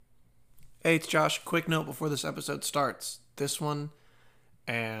Hey, it's Josh. Quick note before this episode starts. This one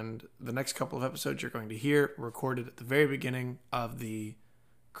and the next couple of episodes you're going to hear were recorded at the very beginning of the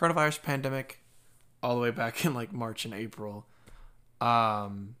coronavirus pandemic, all the way back in like March and April.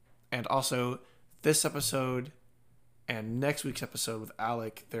 And also, this episode and next week's episode with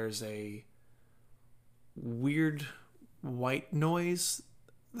Alec, there's a weird white noise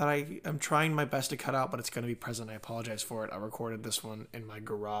that I am trying my best to cut out, but it's going to be present. I apologize for it. I recorded this one in my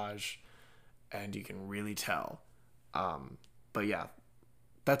garage, and you can really tell. But yeah,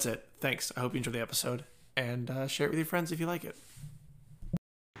 that's it. Thanks. I hope you enjoy the episode, and share it with your friends if you like it.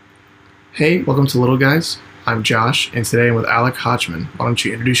 Hey, welcome to Little Guys. I'm Josh, and today I'm with Alec Hodgman. Why don't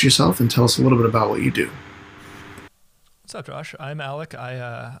you introduce yourself and tell us a little bit about what you do? What's up, Josh? I'm Alec.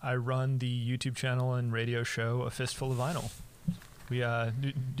 I run the YouTube channel and radio show A Fistful of Vinyl. We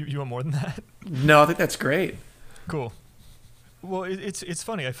do you want more than that? No, I think that's great. Cool. Well, it's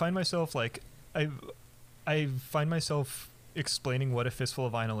funny. I find myself I find myself explaining what A Fistful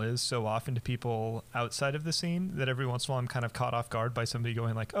of Vinyl is so often to people outside of the scene that every once in a while I'm kind of caught off guard by somebody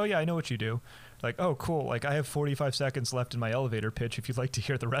going like, "Oh yeah, I know what you do." Like, "Oh cool. Like I have 45 seconds left in my elevator pitch if you'd like to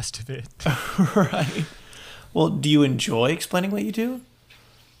hear the rest of it." Right. Well, do you enjoy explaining what you do?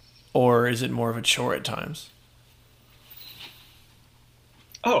 Or is it more of a chore at times?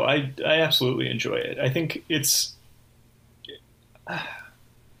 Oh, I absolutely enjoy it. I think it's.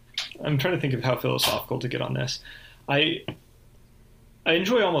 I'm trying to think of how philosophical to get on this. I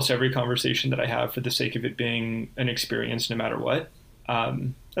enjoy almost every conversation that I have for the sake of it being an experience, no matter what.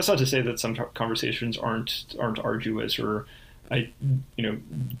 That's not to say that some conversations aren't arduous, or I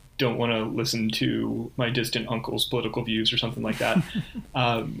don't want to listen to my distant uncle's political views or something like that.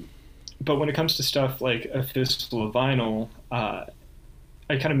 But when it comes to stuff like A Fistful of Vinyl, I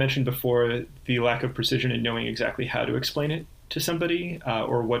kind of mentioned before the lack of precision in knowing exactly how to explain it to somebody,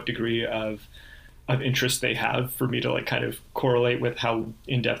 or what degree of interest they have for me to like kind of correlate with how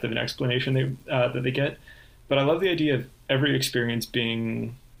in depth of an explanation that they get. But I love the idea of every experience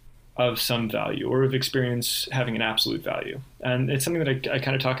being of some value, or of experience having an absolute value, and it's something that I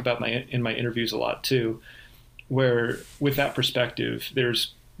kind of talk about in my interviews a lot too. Where with that perspective,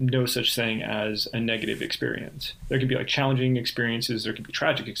 there's no such thing as a negative experience. There can be like challenging experiences, there can be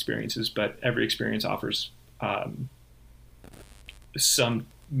tragic experiences, but every experience offers some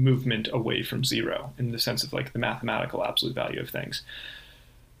movement away from zero in the sense of like the mathematical absolute value of things.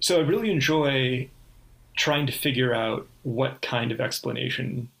 So I really enjoy trying to figure out what kind of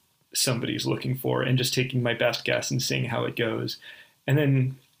explanation somebody's looking for and just taking my best guess and seeing how it goes. And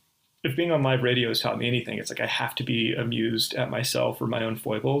then if being on live radio has taught me anything, it's like I have to be amused at myself or my own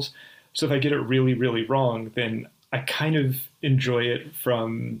foibles. So if I get it really, really wrong, then I kind of enjoy it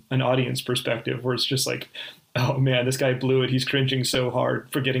from an audience perspective, where it's just like, oh man, this guy blew it. He's cringing so hard,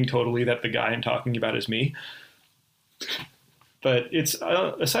 forgetting totally that the guy I'm talking about is me. But it's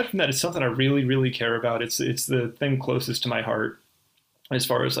aside from that, it's something I really, really care about. It's the thing closest to my heart as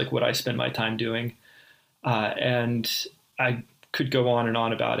far as like what I spend my time doing, and I could go on and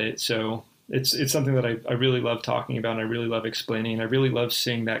on about it. So it's something that I really love talking about, and I really love explaining, and I really love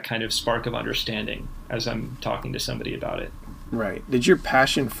seeing that kind of spark of understanding as I'm talking to somebody about it. Right. Did your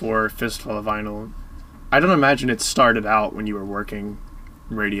passion for Fistful of Vinyl, I don't imagine it started out when you were working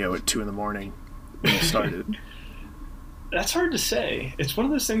radio at 2 a.m. when you started. That's hard to say. It's one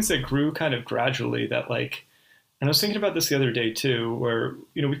of those things that grew kind of gradually, that like, and I was thinking about this the other day too, where,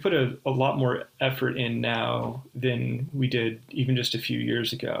 we put a lot more effort in now than we did even just a few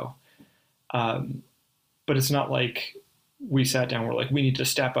years ago. But it's not like we sat down, we're like, we need to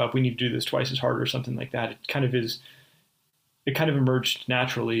step up, we need to do this twice as hard or something like that. It kind of emerged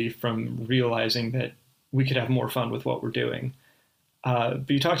naturally from realizing that we could have more fun with what we're doing. But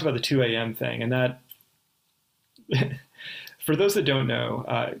you talked about the 2 a.m. thing, and that, for those that don't know,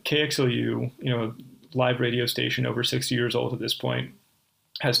 KXLU, live radio station over 60 years old at this point,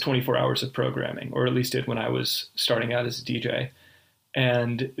 has 24 hours of programming, or at least did when I was starting out as a DJ.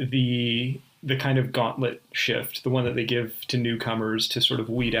 And the kind of gauntlet shift, the one that they give to newcomers to sort of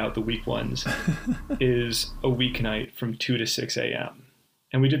weed out the weak ones, is a weeknight from 2 to 6 a.m.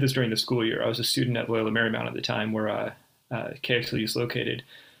 And we did this during the school year. I was a student at Loyola Marymount at the time, where KXLU is located.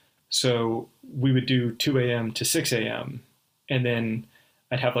 So we would do 2 a.m. to 6 a.m. and then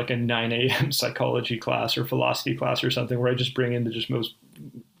I'd have like a 9 a.m. psychology class or philosophy class or something, where I just bring in the just most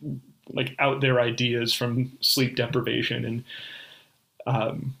like out there ideas from sleep deprivation.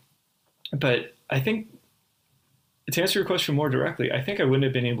 And but I think, to answer your question more directly, I think I wouldn't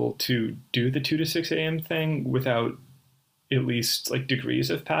have been able to do the 2 to 6 a.m. thing without at least like degrees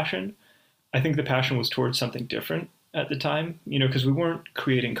of passion. I think the passion was towards something different. at the time, because we weren't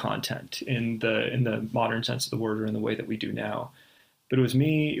creating content in the modern sense of the word or in the way that we do now. But it was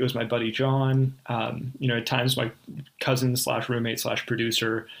me, it was my buddy John, at times my cousin / roommate /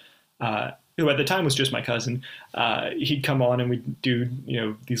 producer, who at the time was just my cousin. He'd come on and we'd do,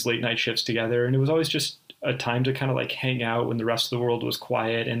 these late night shifts together. And it was always just a time to kind of like hang out when the rest of the world was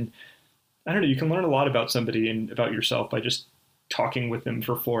quiet. And I don't know, you can learn a lot about somebody and about yourself by just talking with them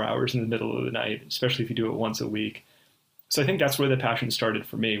for 4 hours in the middle of the night, especially if you do it once a week. So I think that's where the passion started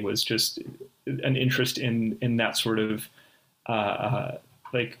for me, was just an interest in that sort of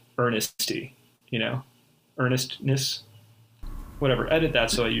like earnesty, earnestness, whatever. Edit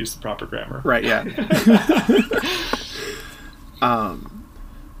that so I use the proper grammar. Right, yeah.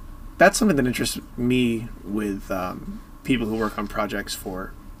 That's something that interests me with people who work on projects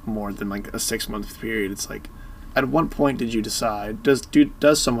for more than like a 6-month period. It's like, at what point did you decide,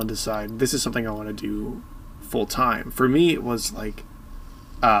 does someone decide this is something I want to do full time? For me, it was like,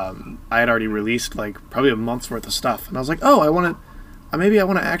 I had already released like probably a month's worth of stuff, and I was like, oh, I want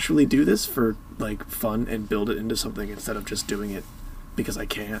to actually do this for like fun and build it into something instead of just doing it because I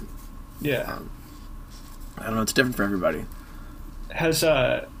can. Yeah. I don't know. It's different for everybody. Has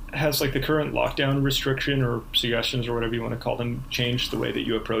like the current lockdown restriction or suggestions or whatever you want to call them changed the way that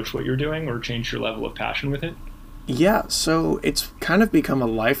you approach what you're doing, or changed your level of passion with it? Yeah. So it's kind of become a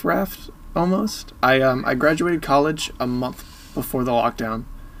life raft almost. I graduated college a month before the lockdown,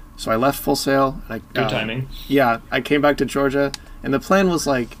 so I left Full Sail. And Good timing. Yeah, I came back to Georgia, and the plan was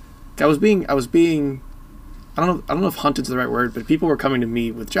like, I was being I don't know if hunted's the right word, but people were coming to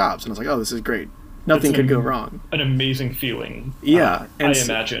me with jobs, and I was like, oh, this is great. Nothing could go wrong. An amazing feeling. Yeah, I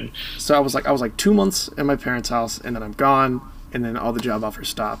imagine. So I was like 2 months in my parents' house, and then I'm gone, and then all the job offers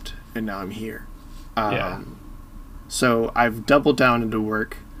stopped, and now I'm here. So I've doubled down into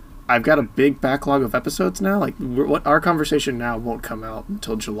work. I've got a big backlog of episodes now. Like, what our conversation now won't come out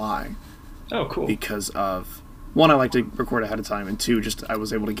until July. Oh, cool. Because of, one, I like to record ahead of time, and two, just I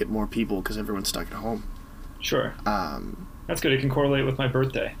was able to get more people because everyone's stuck at home. Sure. That's good. It can correlate with my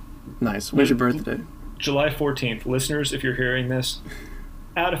birthday. Nice. When's your birthday? July 14th. Listeners, if you're hearing this,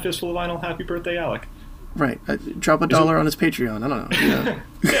 add a fistful of vinyl. Happy birthday, Alec. Right. Drop $1 on his Patreon. I don't know.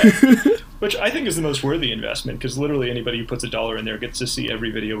 Yeah. Which I think is the most worthy investment, because literally anybody who puts $1 in there gets to see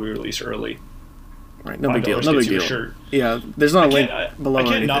every video we release early. Right. No big deal. No big deal. Yeah. There's not a link below. I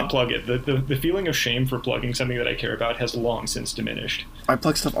can't not plug it. The feeling of shame for plugging something that I care about has long since diminished. I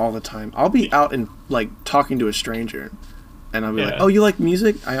plug stuff all the time. I'll be out and like talking to a stranger, and I'll be like, "Oh, you like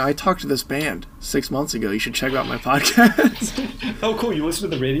music? I talked to this band 6 months ago. You should check out my podcast." Oh, cool. You listen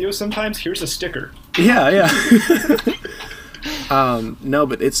to the radio sometimes? Here's a sticker. Yeah. No,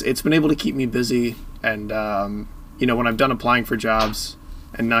 but it's been able to keep me busy, and when I'm done applying for jobs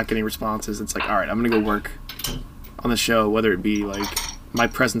and not getting responses, it's like, all right, I'm gonna go work on the show, whether it be like my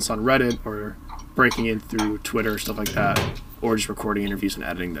presence on Reddit or breaking in through Twitter, stuff like that, or just recording interviews and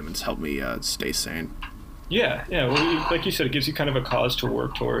editing them. It's helped me stay sane. Yeah. Well, like you said, it gives you kind of a cause to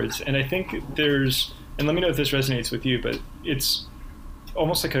work towards, and I think there's, and let me know if this resonates with you, but it's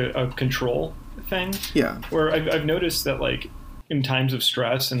almost like a control thing. Yeah. Where I've noticed that, like, in times of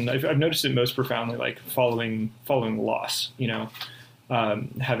stress, and I've noticed it most profoundly, like following loss,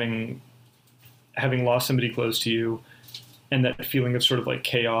 having lost somebody close to you, and that feeling of sort of like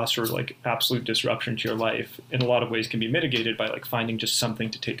chaos or like absolute disruption to your life in a lot of ways can be mitigated by like finding just something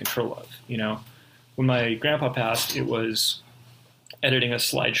to take control of. When my grandpa passed, it was editing a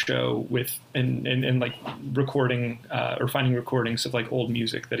slideshow with and like recording or finding recordings of like old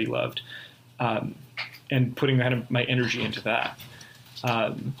music that he loved, and putting kind of my energy into that.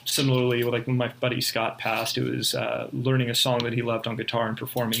 Similarly, like when my buddy Scott passed, it was learning a song that he loved on guitar and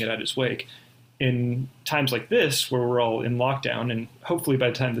performing it at his wake. In times like this, where we're all in lockdown, and hopefully by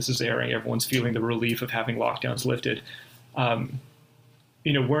the time this is airing, everyone's feeling the relief of having lockdowns lifted,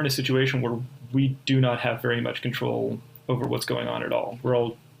 we're in a situation where we do not have very much control over what's going on at all. We're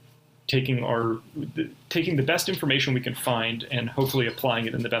all taking the best information we can find and hopefully applying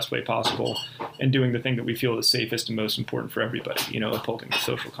it in the best way possible, and doing the thing that we feel is safest and most important for everybody, upholding the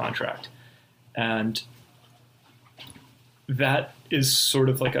social contract. And that is sort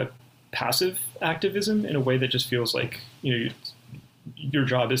of like a passive activism in a way that just feels like, your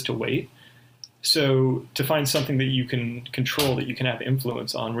job is to wait. So to find something that you can control, that you can have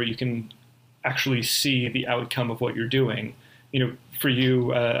influence on, where you can actually see the outcome of what you're doing, for you,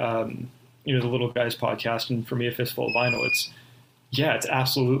 the Little Guys podcast, and for me, A Fistful of Vinyl, it's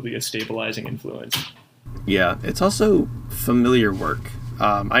absolutely a stabilizing influence. Yeah, it's also familiar work.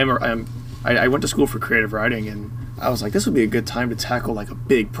 I went to school for creative writing, and I was like, this would be a good time to tackle like a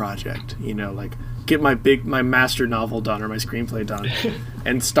big project, like get my master novel done or my screenplay done,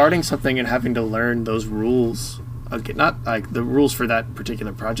 and starting something and having to learn those rules, not like the rules for that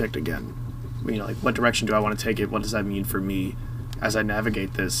particular project again. You know, like what direction do I want to take it? What does that mean for me as I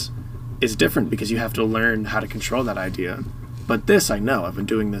navigate this? Is different because you have to learn how to control that idea. But this, I know, I've been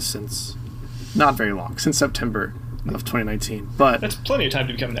doing this since not very long, since September of 2019. But that's plenty of time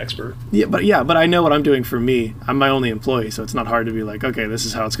to become an expert. But I know what I'm doing for me. I'm my only employee, so it's not hard to be like, okay, this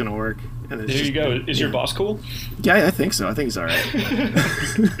is how it's going to work. And there you go. Is your boss cool? Yeah, I think so. I think he's all right.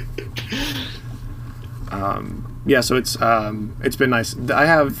 So it's been nice. I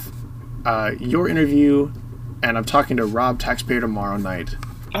have your interview, and I'm talking to Rob Taxpayer tomorrow night.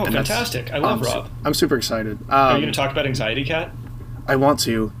 Oh, fantastic. I love Rob. I'm super excited. Are you going to talk about Anxiety Cat? I want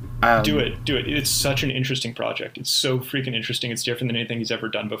to. Do it. It's such an interesting project. It's so freaking interesting. It's different than anything he's ever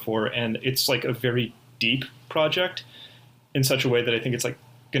done before. And it's like a very deep project in such a way that I think it's like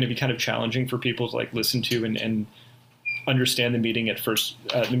going to be kind of challenging for people to like listen to and understand the meaning at first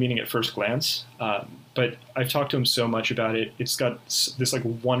glance. But I've talked to him so much about it. It's got this like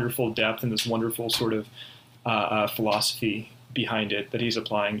wonderful depth and this wonderful sort of philosophy behind it that he's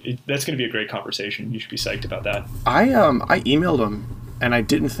applying. That's going to be a great conversation. You should be psyched about that. I emailed him, and I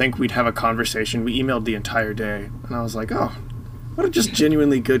didn't think we'd have a conversation. We emailed the entire day, and I was like, oh, what a just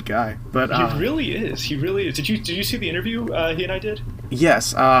genuinely good guy. But he really is. He really is. Did you see the interview he and I did?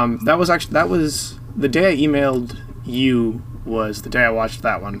 Yes. That was the day I emailed you. Was the day I watched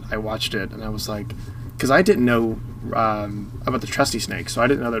that one. I watched it, and I was like, because I didn't know about the Trusty Snake, so I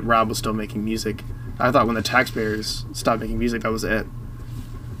didn't know that Rob was still making music. I thought when the Taxpayers stopped making music, that was it.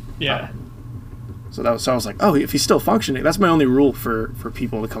 Yeah. So I was like, oh, if he's still functioning, that's my only rule for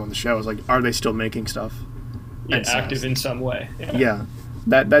people to come on the show. Is like, are they still making stuff? Yeah, active in some way. Yeah.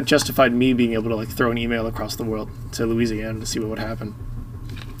 That justified me being able to like throw an email across the world to Louisiana to see what would happen.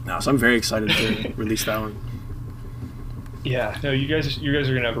 No, so I'm very excited to release that one. Yeah, no, you guys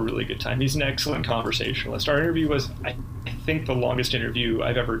are gonna have a really good time. He's an excellent conversationalist. Our interview was, I think, the longest interview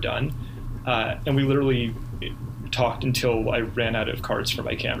I've ever done, and we literally talked until I ran out of cards for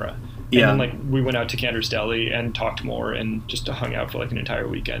my camera. And then like we went out to Cantor's Deli and talked more and just hung out for like an entire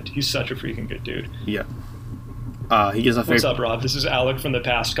weekend. He's such a freaking good dude. Yeah. He gives a What's up, Rob? This is Alec from the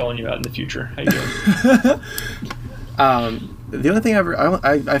past calling you out in the future. How you doing? The only thing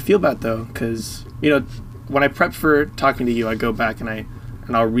I feel bad though, because when I prep for talking to you, I go back and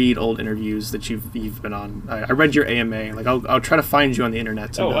I'll read old interviews that you've been on. I read your AMA. Like I'll try to find you on the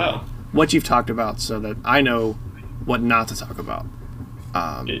internet to know what you've talked about, so that I know what not to talk about.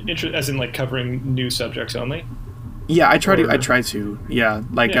 As in like covering new subjects only. Yeah, I try to. Yeah,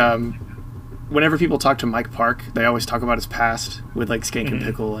 like whenever people talk to Mike Park, they always talk about his past with like Skank and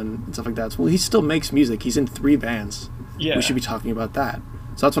Pickle and stuff like that. So, well, he still makes music. He's in 3 bands. Yeah, we should be talking about that.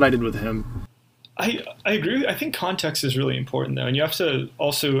 So that's what I did with him. I agree. I think context is really important though, and you have to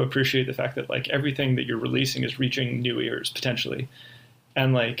also appreciate the fact that like everything that you're releasing is reaching new ears potentially,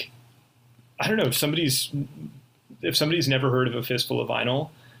 and like I don't know, if somebody's never heard of A Fistful of Vinyl,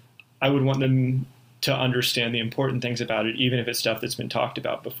 I would want them to understand the important things about it, even if it's stuff that's been talked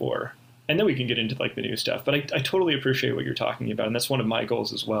about before. And then we can get into like the new stuff. But I totally appreciate what you're talking about, and that's one of my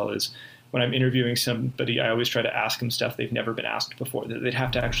goals as well. Is when I'm interviewing somebody, I always try to ask them stuff they've never been asked before that they'd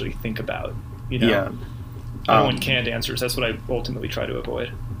have to actually think about. Yeah. I don't want canned answers. That's what I ultimately try to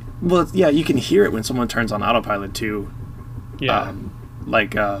avoid. Well, yeah, you can hear it when someone turns on autopilot too. Yeah.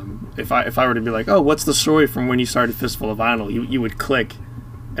 If I were to be like, oh, what's the story from when you started Fistful of Vinyl, you would click,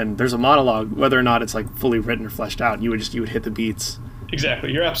 and there's a monologue, whether or not it's like fully written or fleshed out. You would hit the beats.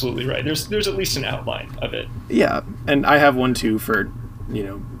 Exactly, you're absolutely right. There's at least an outline of it. Yeah, and I have one too for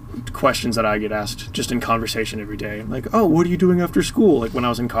questions that I get asked just in conversation every day. Like, oh, what are you doing after school? Like when I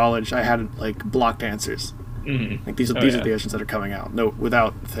was in college, I had like blocked answers. Mm-hmm. Like these are the questions that are coming out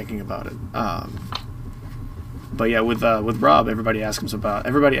without thinking about it. But yeah, with Rob, everybody asks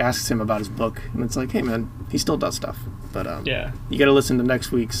him about his book, and it's like, hey man, he still does stuff. But you got to listen to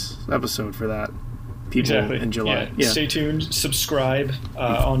next week's episode for that. People in July. Yeah. Stay tuned. Subscribe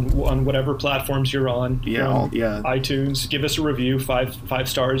on whatever platforms you're on. iTunes. Give us a review. Five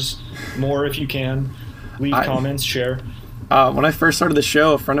stars, more if you can. Leave comments. Share. When I first started the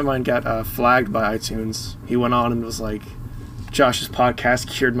show, a friend of mine got flagged by iTunes. He went on and was like, Josh's podcast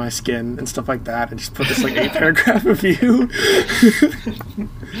cured my skin and stuff like that, and just put this like 8-paragraph review.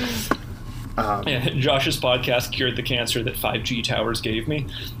 Josh's podcast cured the cancer that 5G towers gave me.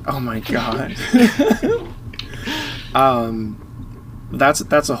 Oh my god.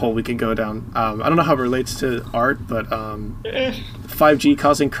 That's a hole we could go down. I don't know how it relates to art, but 5G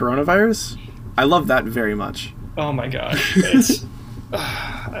causing coronavirus, I love that very much. Oh my gosh, it's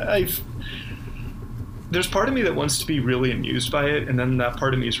there's part of me that wants to be really amused by it, and then that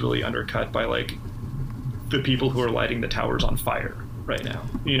part of me is really undercut by like the people who are lighting the towers on fire right now.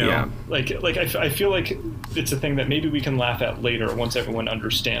 You know, Yeah. I feel like it's a thing that maybe we can laugh at later once everyone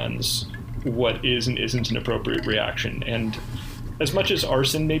understands what is and isn't an appropriate reaction. And as much as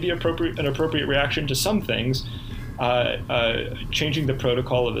arson may be an appropriate reaction to some things, changing the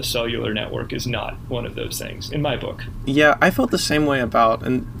protocol of a cellular network is not one of those things, in my book. Yeah, I felt the same way about,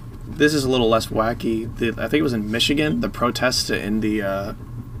 and this is a little less wacky. I think it was in Michigan, the protests to end the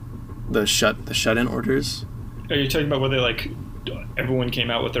shut-in orders. Are you talking about where they like everyone came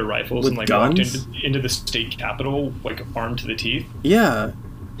out with their rifles With and like guns? walked into the state capitol like armed to the teeth? Yeah.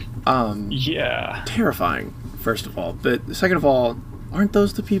 Yeah. Terrifying, first of all. But second of all, aren't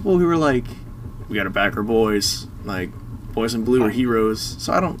those the people who were like, we gotta back our boys, like boys in blue are heroes?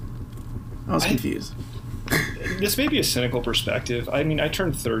 So I was confused. This may be a cynical perspective. I mean, I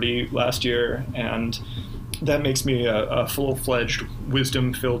turned 30 last year, and that makes me a full-fledged,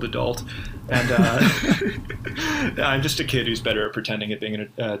 wisdom-filled adult. And I'm just a kid who's better at pretending at being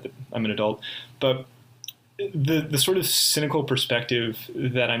I'm an adult. But the sort of cynical perspective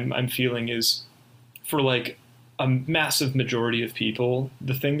that I'm feeling is, for like a massive majority of people,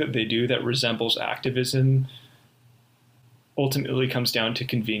 the thing that they do that resembles activism ultimately comes down to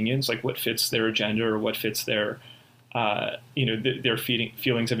convenience, like what fits their agenda or what fits their, their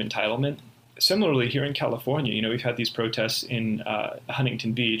feelings of entitlement. Similarly, here in California, we've had these protests in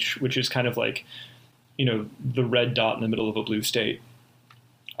Huntington Beach, which is kind of like, the red dot in the middle of a blue state,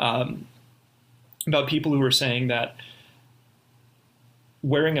 about people who are saying that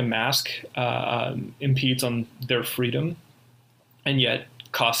wearing a mask impedes on their freedom, and yet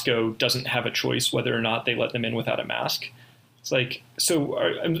Costco doesn't have a choice whether or not they let them in without a mask. It's like, so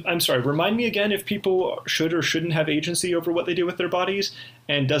I'm sorry, remind me again if people should or shouldn't have agency over what they do with their bodies,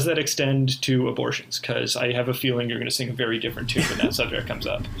 and does that extend to abortions? Because I have a feeling you're going to sing a very different tune when that subject comes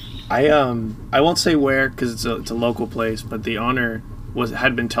up. I won't say where because it's a local place, but the owner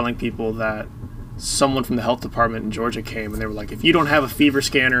had been telling people that someone from the health department in Georgia came and they were like, if you don't have a fever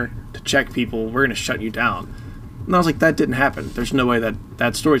scanner to check people, we're going to shut you down. And I was like, that didn't happen. There's no way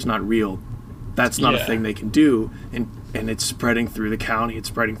that story's not real. That's not a thing they can do. And it's spreading through the county. It's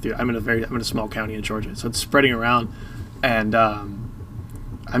spreading through. I'm in a small county in Georgia, so it's spreading around. And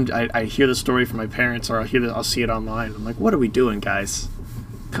I hear the story from my parents, or I'll see it online. I'm like, what are we doing, guys?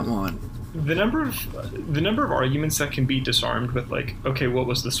 Come on. The number of arguments that can be disarmed with like, okay, what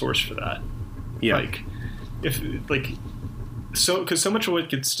was the source for that? Yeah. Because so much of what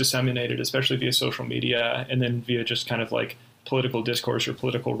gets disseminated, especially via social media, and then via just kind of like political discourse or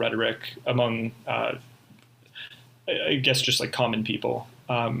political rhetoric among, I guess, just like common people,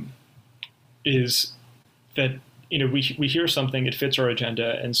 is that we hear something, it fits our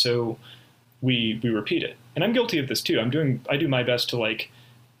agenda, and so we repeat it. And I'm guilty of this too. I do my best to like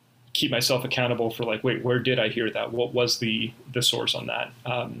keep myself accountable for like, wait, where did I hear that? What was the source on that?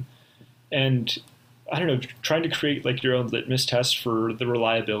 And I don't know, trying to create like your own litmus test for the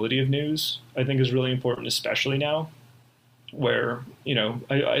reliability of news, I think is really important, especially now, where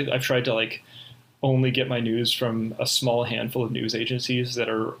I've tried to like only get my news from a small handful of news agencies that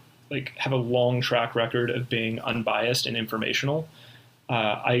are like have a long track record of being unbiased and informational.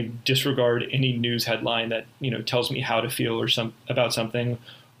 I disregard any news headline that tells me how to feel about something,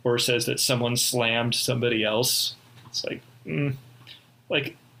 or says that someone slammed somebody else. It's like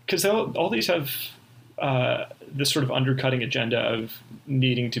because all these have this sort of undercutting agenda of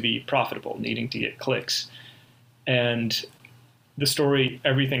needing to be profitable, needing to get clicks, and the story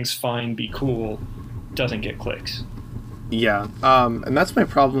 "everything's fine, be cool" doesn't get clicks. Yeah, and that's my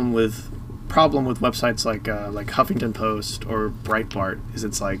problem with websites like Huffington Post or Breitbart. Is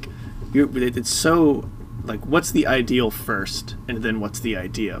it's like it's so like, what's the ideal first, and then what's the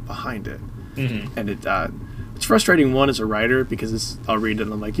idea behind it? Mm-hmm. And it's frustrating, one, as a writer, because I'll read it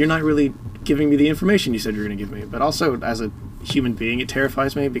and I'm like, you're not really giving me the information you said you're going to give me. But also, as a human being, it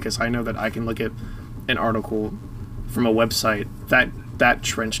terrifies me because I know that I can look at an article from a website that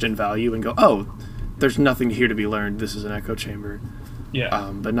trenched in value and go, oh, there's nothing here to be learned. This is an echo chamber.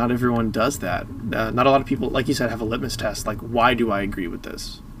 Yeah. But not everyone does that. Not a lot of people, like you said, have a litmus test. Like, why do I agree with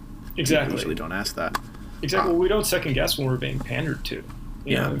this? Exactly. People usually don't ask that. Exactly. Well, we don't second guess when we're being pandered to.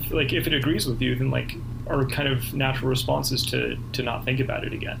 You know, if it agrees with you, then like our kind of natural response is to not think about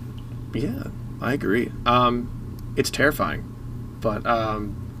it again. Yeah, I agree. It's terrifying, but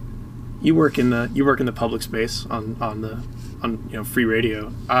you work in the public space on free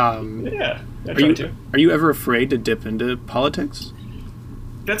radio. Yeah, I try to. Are you ever afraid to dip into politics?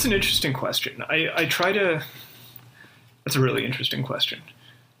 That's an interesting question. I try to. That's a really interesting question.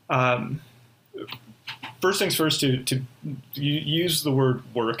 first things first, to use the word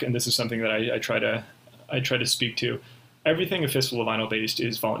work, and this is something that I try to speak to. Everything a Fistful of Vinyl based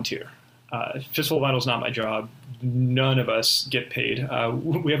is volunteer. Fistful of Vinyl is not my job. None of us get paid.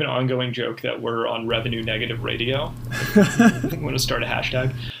 We have an ongoing joke that we're on revenue negative radio. I'm going to start a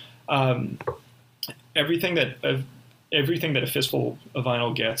hashtag. Everything that a Fistful of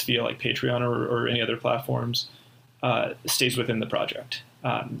Vinyl gets via like Patreon or any other platforms stays within the project.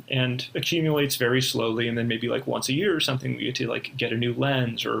 And accumulates very slowly, and then maybe like once a year or something we get to like get a new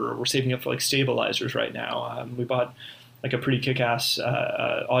lens, or we're saving up for like stabilizers right now. We bought like a pretty kick-ass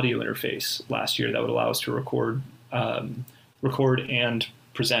audio interface last year that would allow us to record and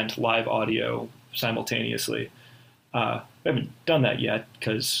present live audio simultaneously. We haven't done that yet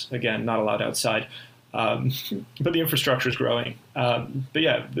because, again, not allowed outside. But the infrastructure is growing. But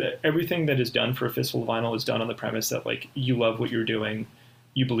yeah, everything that is done for a Fistful of Vinyl is done on the premise that like you love what you're doing,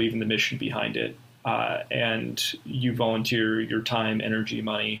 you believe in the mission behind it, and you volunteer your time, energy,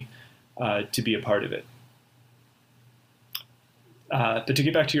 money to be a part of it. But to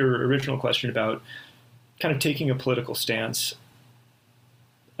get back to your original question about kind of taking a political stance,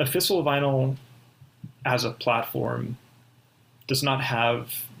 a Fistful of Vinyl as a platform does not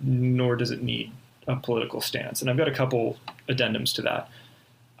have, nor does it need, a political stance. And I've got a couple addendums to that.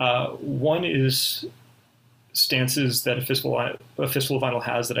 One is stances that a Fistful of Vinyl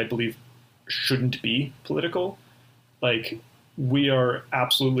has that I believe shouldn't be political. Like, we are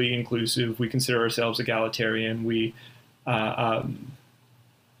absolutely inclusive. We consider ourselves egalitarian. We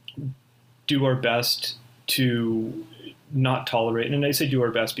do our best to not tolerate, and I say do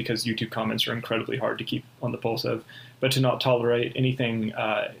our best because YouTube comments are incredibly hard to keep on the pulse of, but to not tolerate anything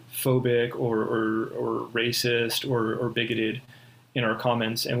phobic or racist or bigoted in our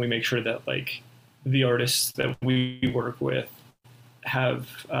comments. And we make sure that like the artists that we work with have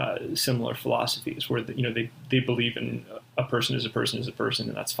similar philosophies where they believe in a person is a person is a person,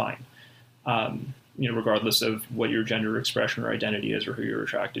 and that's fine. Regardless of what your gender expression or identity is, or who you're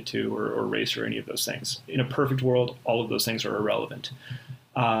attracted to, or race, or any of those things. In a perfect world, all of those things are irrelevant.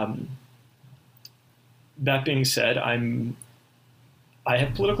 That being said, I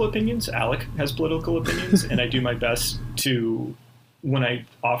have political opinions. Alec has political opinions, and I do my best to, when I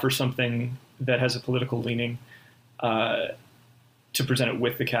offer something that has a political leaning, to present it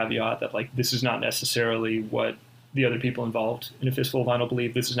with the caveat that like this is not necessarily what the other people involved in a Fistful of Vinyl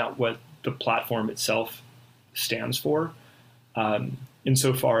believe. This is not what the platform itself stands for.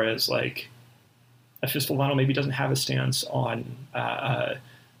 Insofar as like a Fistful of Vinyl maybe doesn't have a stance on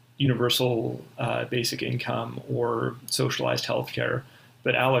universal basic income or socialized healthcare,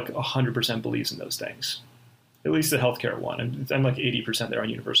 but Alec 100% believes in those things. At least the healthcare one. I'm like 80% there on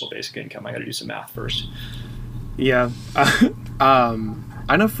universal basic income. I got to do some math first. Yeah.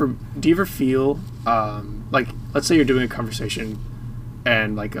 I know do you ever feel like, let's say you're doing a conversation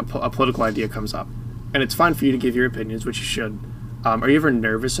and like a political idea comes up, and it's fine for you to give your opinions, which you should. Are you ever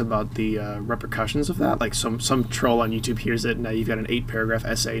nervous about the repercussions of that? Like some troll on YouTube hears it, and now you've got an 8-paragraph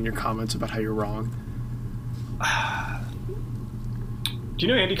essay in your comments about how you're wrong. Do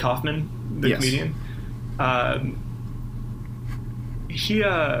you know Andy Kaufman, the comedian?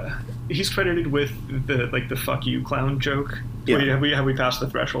 He's credited with the fuck you clown joke. Yeah. Have we passed the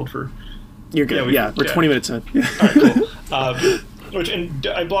threshold for? You're good. Yeah, we're 20 minutes in. All right, cool. And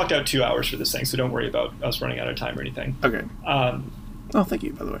I blocked out 2 hours for this thing, so don't worry about us running out of time or anything. Okay. Thank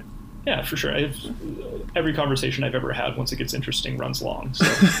you, by the way. Yeah, for sure. Every conversation I've ever had, once it gets interesting, runs long. So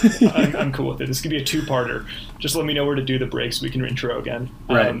I'm cool with it. This could be a 2-parter. Just let me know where to do the break so we can intro again.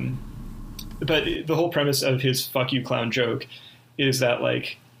 Right. But the whole premise of his fuck you clown joke is that,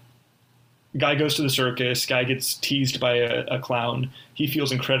 like, guy goes to the circus, guy gets teased by a clown. He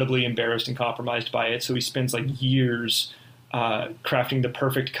feels incredibly embarrassed and compromised by it, so he spends, like, years crafting the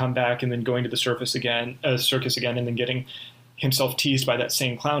perfect comeback and then going to the circus again, and then getting himself teased by that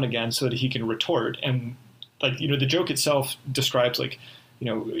same clown again so that he can retort. And like, the joke itself describes like,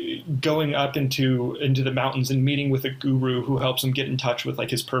 going up into the mountains and meeting with a guru who helps him get in touch with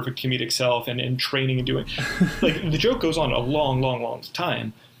like his perfect comedic self and training and doing like the joke goes on a long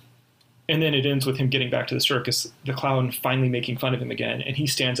time. And then it ends with him getting back to the circus, the clown finally making fun of him again. And he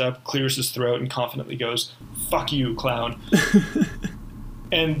stands up, clears his throat, and confidently goes, "Fuck you, clown."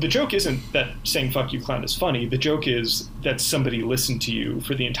 And the joke isn't that saying "fuck you, clown" is funny. The joke is that somebody listened to you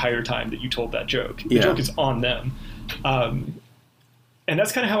for the entire time that you told that joke. The joke is on them. And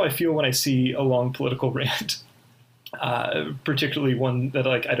that's kind of how I feel when I see a long political rant, particularly one that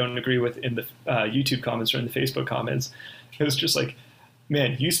like I don't agree with in the YouTube comments or in the Facebook comments. It was just like,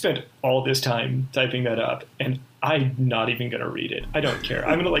 man, you spent all this time typing that up, and I'm not even gonna read it. I don't care.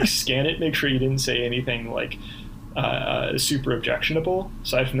 I'm gonna like scan it, make sure you didn't say anything like super objectionable.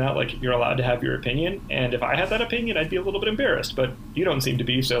 Aside from that, like, you're allowed to have your opinion, and if I had that opinion, I'd be a little bit embarrassed, but you don't seem to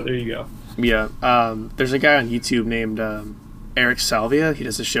be, so there you go. Yeah. There's a guy on YouTube named Eric Salvia. He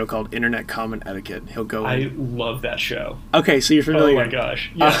does a show called Internet Comment Etiquette. He'll go in. I love that show. Okay, so you're familiar. Oh my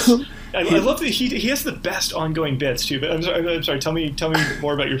gosh, yes. I love that he has the best ongoing bits too. But I'm sorry. Tell me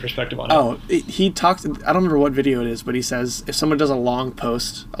more about your perspective on it. Oh, he talks. I don't remember what video it is, but he says if someone does a long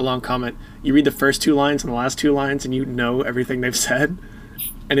post, a long comment, you read the first 2 lines and the last 2 lines, and you know everything they've said,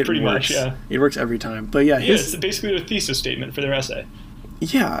 and it pretty works. much, yeah. It works every time. But yeah, it's basically a thesis statement for their essay.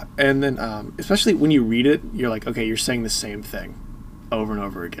 Yeah, and then especially when you read it, you're like, okay, you're saying the same thing over and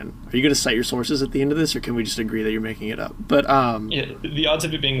over again. Are you going to cite your sources at the end of this, or can we just agree that you're making it up? But yeah, the odds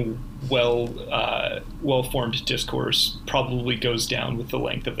of it being well-formed discourse probably goes down with the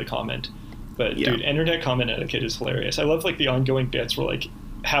length of the comment. But yeah. Dude, internet comment etiquette is hilarious. I love like the ongoing bits where like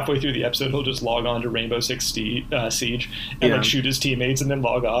halfway through the episode he'll just log on to Rainbow Six Siege and like shoot his teammates and then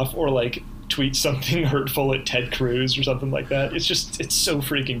log off, or like tweet something hurtful at Ted Cruz or something like that. It's so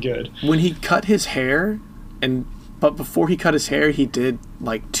freaking good. When he cut his hair, but before he cut his hair, he did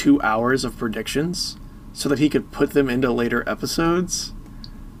like 2 hours of predictions so that he could put them into later episodes.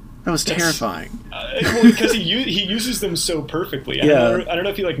 That was terrifying. Well, because he uses them so perfectly. Yeah. I don't know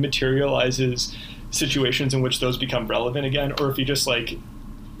if he like materializes situations in which those become relevant again, or if he just like,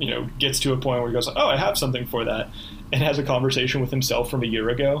 gets to a point where he goes, oh, I have something for that, and has a conversation with himself from a year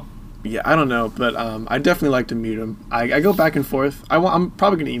ago. Yeah, I don't know, but I definitely like to mute him. I go back and forth. I'm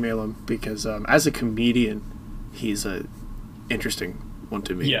probably going to email him because as a comedian, he's a interesting one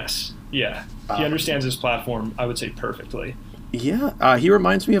to me. Yes, yeah. He understands his platform, I would say, perfectly. Yeah, he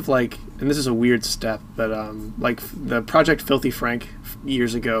reminds me of like, and this is a weird step, but like the Project Filthy Frank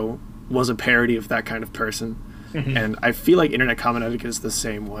years ago was a parody of that kind of person. Mm-hmm. And I feel like Internet Comment Etiquette is the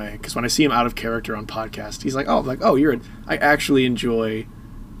same way, because when I see him out of character on podcast, he's like, I actually enjoy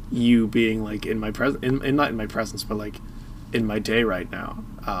you being like in my presence, not in my presence, but like in my day right now.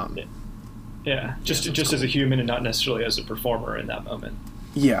 Yeah, just cool. As a human and not necessarily as a performer in that moment.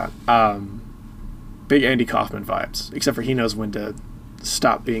 Yeah, big Andy Kaufman vibes, except for he knows when to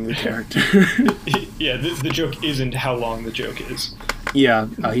stop being the character. Yeah, the joke isn't how long the joke is. Yeah,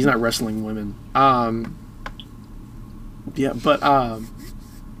 he's not wrestling women. Yeah, but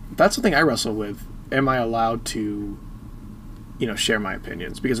that's something I wrestle with. Am I allowed to, share my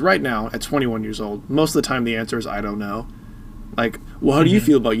opinions? Because right now, at 21 years old, most of the time the answer is I don't know. Like, well, how do you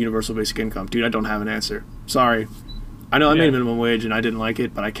feel about universal basic income? Dude, I don't have an answer. Sorry. I know I made minimum wage and I didn't like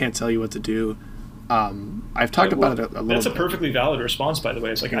it, but I can't tell you what to do. I've talked about it a little bit. That's a perfectly valid response, by the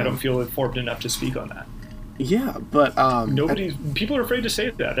way. It's like, I don't feel informed enough to speak on that. Yeah, but people are afraid to say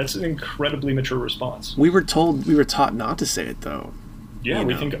that. That's an incredibly mature response. We were taught not to say it, though. Yeah,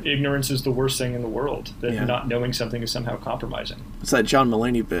 we think ignorance is the worst thing in the world, that not knowing something is somehow compromising. It's that John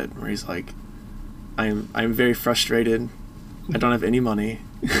Mulaney bit where he's like, I'm very frustrated. I don't have any money.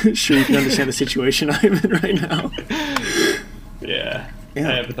 Sure, you can understand the situation I'm in right now. Yeah, I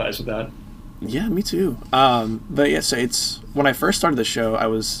empathize with that. Yeah, me too. But yeah, so it's when I first started the show, I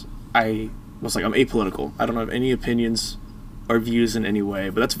was like, I'm apolitical. I don't have any opinions or views in any way,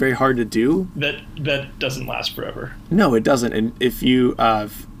 but that's very hard to do. That doesn't last forever. No, it doesn't. And if you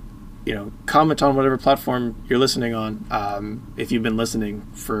comment on whatever platform you're listening on, if you've been listening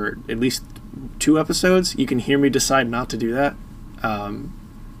for at least 2 episodes, you can hear me decide not to do that.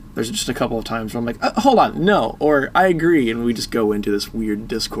 There's just a couple of times where I'm like, hold on, no, or I agree, and we just go into this weird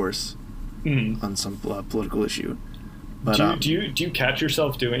discourse on some political issue. But, do you catch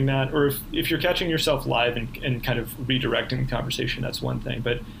yourself doing that? Or if you're catching yourself live and kind of redirecting the conversation, that's one thing.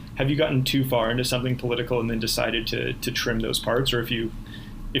 But have you gotten too far into something political and then decided to trim those parts? Or if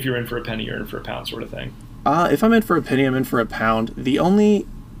you're in for a penny, you're in for a pound sort of thing? If I'm in for a penny, I'm in for a pound. The only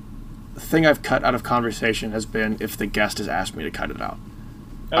thing I've cut out of conversation has been if the guest has asked me to cut it out.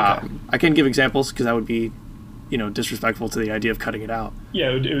 Okay. I can give examples because that would be, disrespectful to the idea of cutting it out.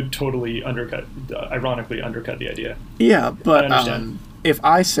 Yeah, it would totally ironically undercut the idea. Yeah, but if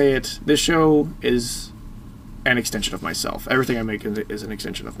I say it, this show is an extension of myself. Everything I make is an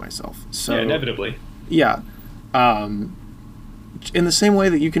extension of myself. So yeah, inevitably. Yeah. In the same way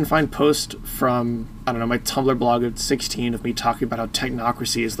that you can find posts from, I don't know, my Tumblr blog at 16 of me talking about how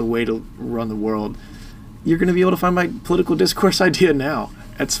technocracy is the way to run the world, you're going to be able to find my political discourse idea now.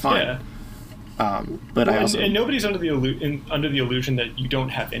 That's fine. Yeah. But and nobody's under the illusion that you don't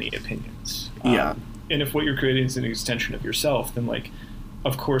have any opinions. Yeah. And if what you're creating is an extension of yourself, then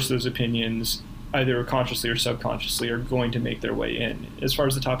of course those opinions either consciously or subconsciously are going to make their way in, as far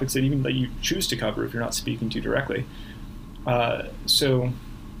as the topics that even that you choose to cover if you're not speaking to directly. So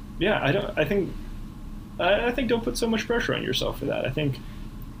yeah, I think don't put so much pressure on yourself for that. I think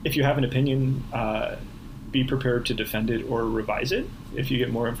if you have an opinion, be prepared to defend it or revise it if you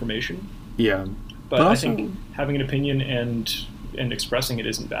get more information. Yeah. But also, I think having an opinion and expressing it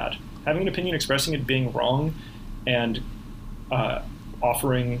isn't bad. Having an opinion, expressing it being wrong, and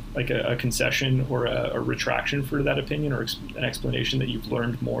offering like a concession or a retraction for that opinion or an explanation that you've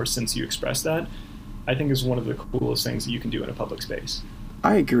learned more since you expressed that, I think is one of the coolest things that you can do in a public space.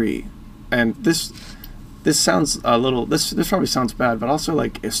 I agree. And this sounds a little, this probably sounds bad, but also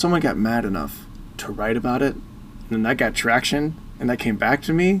like if someone got mad enough to write about it and then that got traction and that came back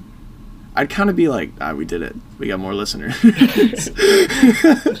to me, I'd kind of be like, we did it. We got more listeners. You're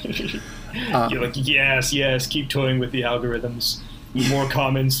like, yes, keep toying with the algorithms. More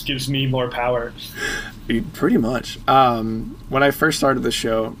comments gives me more power. Pretty much. When I first started the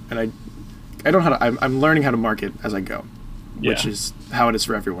show, and I don't know how to, I'm learning how to market as I go, which is how it is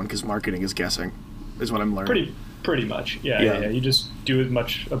for everyone, because marketing is guessing, is what I'm learning. Pretty much. Yeah. You just do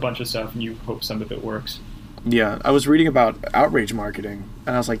a bunch of stuff and you hope some of it works. Yeah, I was reading about outrage marketing,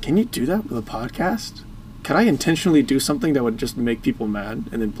 and I was like, can you do that with a podcast? Could I intentionally do something that would just make people mad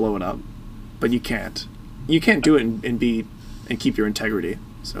and then blow it up? But you can't. You can't do it and keep your integrity.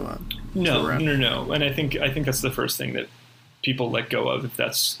 So no. And I think that's the first thing that people let go of if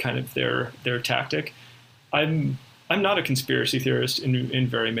that's kind of their tactic. I'm not a conspiracy theorist in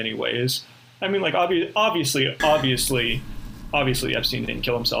very many ways. I mean, like obviously Epstein didn't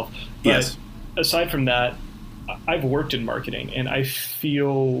kill himself. But yes. Aside from that, I've worked in marketing, and I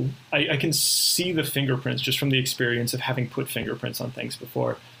feel I can see the fingerprints just from the experience of having put fingerprints on things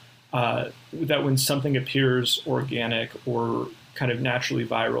before. That when something appears organic or kind of naturally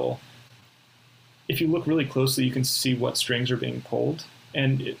viral, if you look really closely, you can see what strings are being pulled,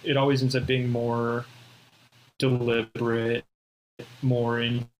 and it always ends up being more deliberate, more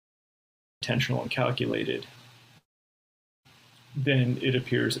intentional and calculated than it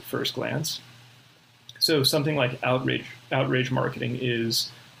appears at first glance. So something like outrage marketing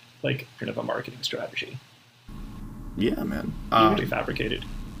is like kind of a marketing strategy. Yeah, man. Usually fabricated.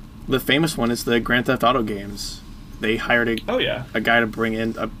 The famous one is the Grand Theft Auto games. They hired a guy to bring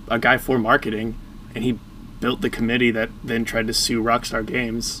in a guy for marketing, and he built the committee that then tried to sue Rockstar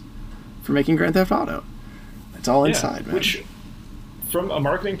Games for making Grand Theft Auto. It's all inside, man. Which, from a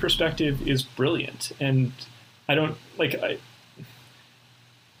marketing perspective, is brilliant. And I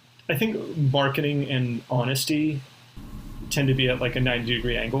think marketing and honesty tend to be at like a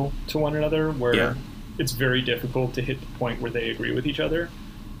 90-degree angle to one another, where it's very difficult to hit the point where they agree with each other.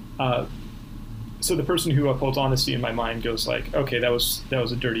 So the person who upholds honesty in my mind goes like, okay, that was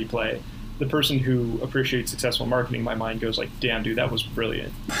a dirty play. The person who appreciates successful marketing in my mind goes like, damn, dude, that was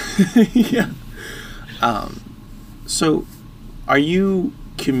brilliant. Yeah. So are you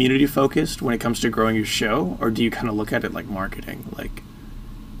community focused when it comes to growing your show, or do you kind of look at it like marketing? Like,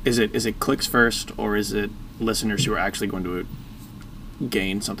 is it clicks first, or is it listeners who are actually going to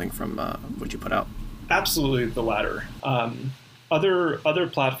gain something from what you put out? Absolutely the latter. Other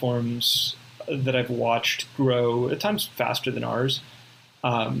platforms that I've watched grow at times faster than ours,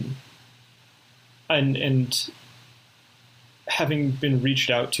 and having been reached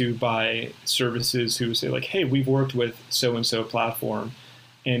out to by services who say like, hey, we've worked with so-and-so platform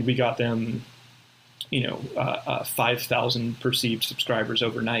and we got them 5,000 perceived subscribers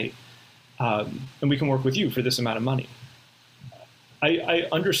overnight, and we can work with you for this amount of money. I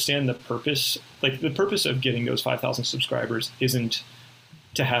understand the purpose. Like, the purpose of getting those 5,000 subscribers isn't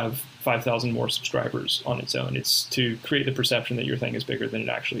to have 5,000 more subscribers on its own. It's to create the perception that your thing is bigger than it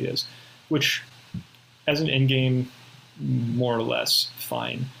actually is, which, as an end game, more or less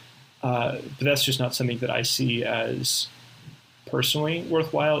fine. But that's just not something that I see as personally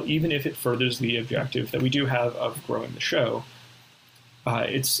worthwhile, even if it furthers the objective that we do have of growing the show.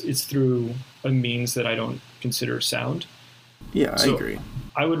 It's through a means that I don't consider sound. Yeah, I agree.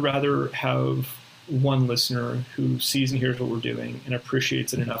 I would rather have one listener who sees and hears what we're doing and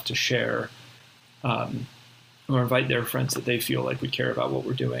appreciates it enough to share, or invite their friends that they feel like would care about what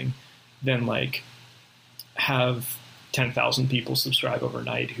we're doing, than like have 10,000 people subscribe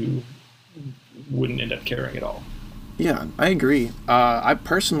overnight who wouldn't end up caring at all. Yeah, I agree. I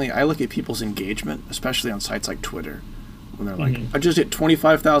look at people's engagement, especially on sites like Twitter, when they're like, I just hit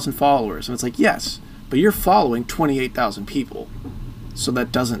 25,000 followers. And it's like, yes, but you're following 28,000 people. So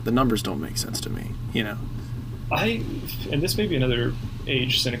the numbers don't make sense to me, you know? And this may be another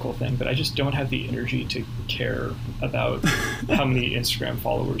age cynical thing, but I just don't have the energy to care about how many Instagram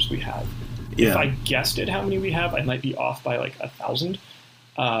followers we have. If I guessed at how many we have, I might be off by like 1,000.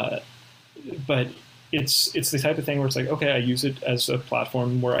 But it's the type of thing where it's like, okay, I use it as a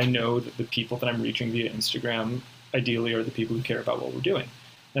platform where I know that the people that I'm reaching via Instagram ideally are the people who care about what we're doing.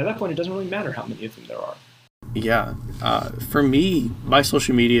 And at that point, it doesn't really matter how many of them there are. Yeah. For me, my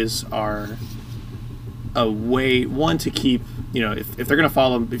social medias are a way, one, to keep, if they're going to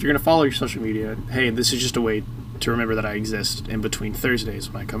follow, if you're going to follow your social media, hey, this is just a way to remember that I exist in between Thursdays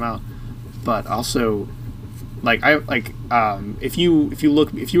when I come out. But also, if you were to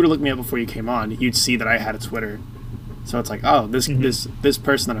look me up before you came on, you'd see that I had a Twitter. So it's like, oh, this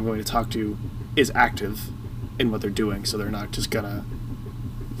person that I'm going to talk to is active in what they're doing, so they're not just gonna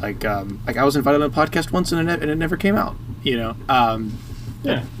I was invited on a podcast once and it never came out. Yeah.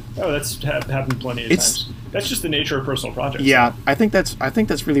 Oh, that's happened plenty of times. That's just the nature of personal projects. Yeah, I think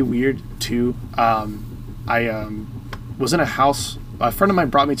that's really weird too. I was in a house. A friend of mine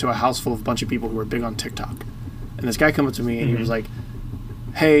brought me to a house full of a bunch of people who were big on TikTok, and this guy came up to me and he was like,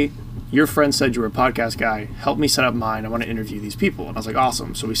 "Hey, your friend said you were a podcast guy. Help me set up mine. I want to interview these people." And I was like,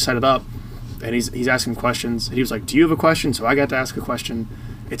 "Awesome." So we set it up, and he's asking questions. And he was like, "Do you have a question?" So I got to ask a question.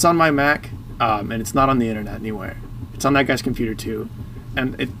 It's on my Mac, and it's not on the internet anywhere. It's on that guy's computer too,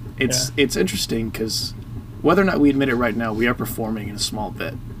 and it's interesting because whether or not we admit it right now, we are performing in a small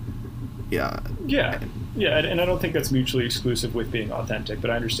bit. Yeah. Yeah. Yeah, and I don't think that's mutually exclusive with being authentic,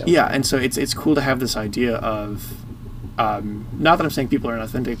 but I understand. Yeah, and so it's cool to have this idea of, not that I'm saying people are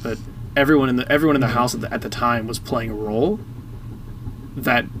inauthentic, but everyone in the house at the time was playing a role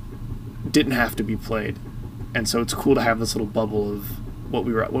that didn't have to be played, and so it's cool to have this little bubble of what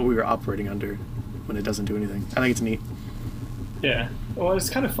we were operating under when it doesn't do anything. I think it's neat. Yeah, well, it's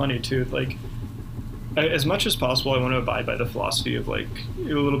kind of funny too. Like, as much as possible, I want to abide by the philosophy of like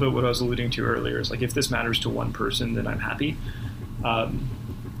a little bit what I was alluding to earlier. Is like, if this matters to one person, then I'm happy.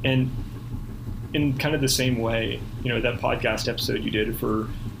 And in kind of the same way, that podcast episode you did for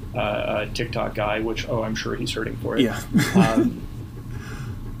a TikTok guy, which I'm sure he's hurting for it. Yeah.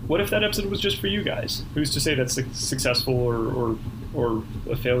 What if that episode was just for you guys? Who's to say that's successful or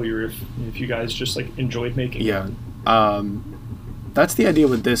a failure if you guys just like enjoyed making it? Yeah. That's the idea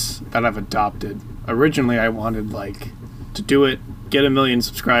with this that I've adopted. Originally, I wanted to do it, get 1 million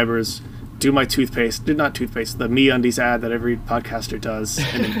subscribers, do my the MeUndies ad that every podcaster does,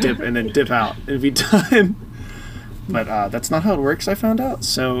 and then dip out and be done. But that's not how it works, I found out.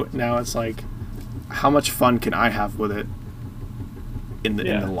 So now it's like, how much fun can I have with it in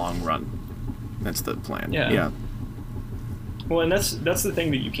the long run? That's the plan. Yeah. Well, and that's the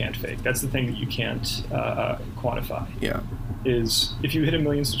thing that you can't fake. That's the thing that you can't quantify. Yeah. Is if you hit 1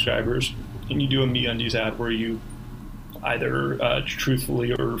 million subscribers and you do a MeUndies ad where you either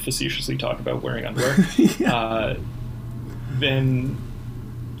truthfully or facetiously talk about wearing underwear, then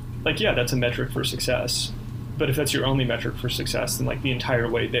that's a metric for success. But if that's your only metric for success, then the entire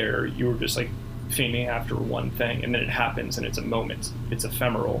way there, you were just faming after one thing, and then it happens and it's a moment, it's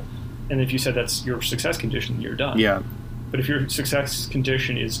ephemeral. And if you said that's your success condition, you're done. Yeah. But if your success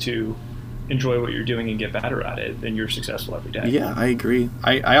condition is to enjoy what you're doing and get better at it, then you're successful every day. Yeah, I agree.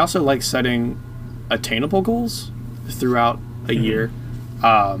 I also like setting attainable goals throughout a year,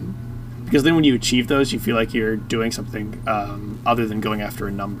 because then when you achieve those, you feel like you're doing something other than going after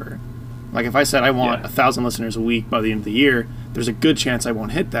a number. Like if I said I want 1,000 listeners a week by the end of the year, there's a good chance I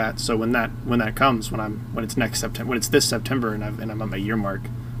won't hit that. So when that comes, when it's this September and I'm at my year mark,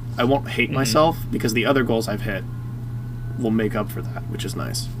 I won't hate myself because the other goals I've hit will make up for that, which is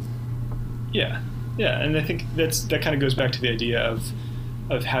nice. Yeah, and I think that kind of goes back to the idea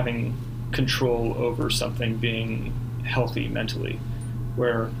of having control over something being healthy mentally,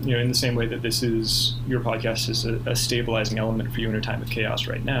 where in the same way that your podcast is a stabilizing element for you in a time of chaos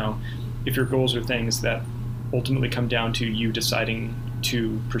right now. If your goals are things that ultimately come down to you deciding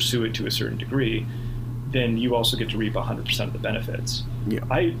to pursue it to a certain degree, then you also get to reap 100% of the benefits.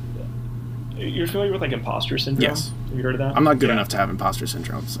 Yeah. You're familiar with imposter syndrome? Yes. Have you heard of that? I'm not good enough to have imposter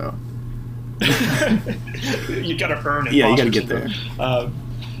syndrome, so. You got to earn it. Yeah, you got to get there.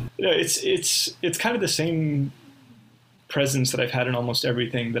 It's kind of the same presence that I've had in almost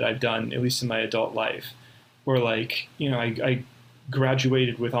everything that I've done, at least in my adult life, where I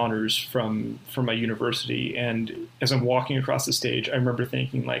graduated with honors from my university, and as I'm walking across the stage, I remember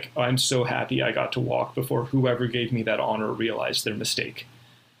thinking I'm so happy I got to walk before whoever gave me that honor realized their mistake.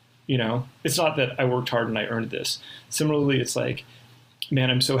 It's not that I worked hard and I earned this. Similarly, it's man,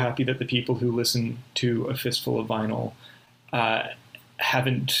 I'm so happy that the people who listen to A Fistful of Vinyl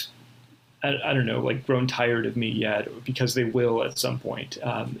haven't, I don't know, grown tired of me yet, because they will at some point.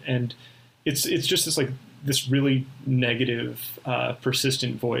 And it's just this this really negative,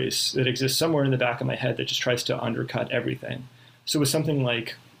 persistent voice that exists somewhere in the back of my head that just tries to undercut everything. So with something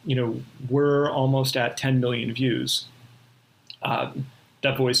like, we're almost at 10 million views,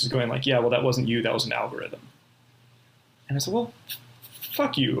 that voice is going like, yeah, well, that wasn't you, that was an algorithm. And I said, well,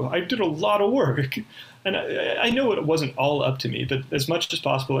 fuck you. I did a lot of work. And I know it wasn't all up to me, but as much as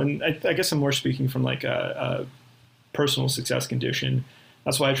possible. And I guess I'm more speaking from like a personal success condition.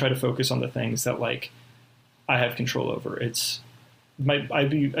 That's why I try to focus on the things that like I have control over.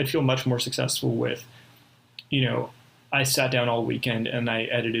 I'd feel much more successful with, I sat down all weekend and I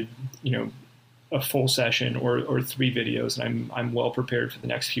edited, a full session or 3 videos, and I'm well prepared for the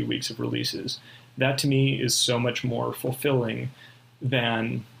next few weeks of releases. That to me is so much more fulfilling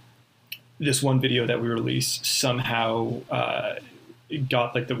than this one video that we released somehow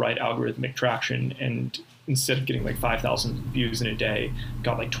got like the right algorithmic traction, and instead of getting like 5,000 views in a day,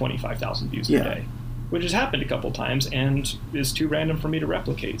 got like 25,000 views in a day, which has happened a couple times and is too random for me to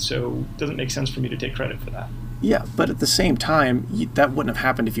replicate. So it doesn't make sense for me to take credit for that. Yeah, but at the same time, that wouldn't have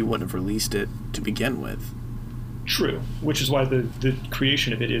happened if you wouldn't have released it to begin with. True, which is why the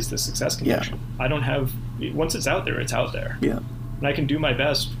creation of it is the success condition. Yeah. I don't have, once it's out there, it's out there. Yeah. And I can do my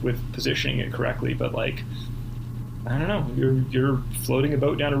best with positioning it correctly, but like, I don't know, you're floating a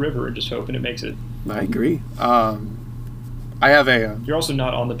boat down a river and just hoping it makes it. I agree. I have a... You're also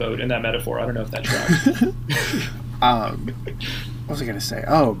not on the boat in that metaphor. I don't know if that tracks. What was I gonna say?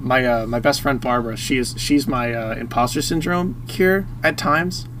 Oh, my best friend Barbara. She's my imposter syndrome cure at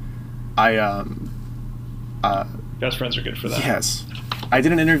times. Best friends are good for that. Yes, I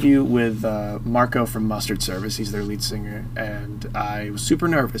did an interview with Marco from Mustard Service. He's their lead singer, and I was super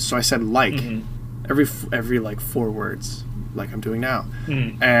nervous. So I said every like 4 words, like I'm doing now,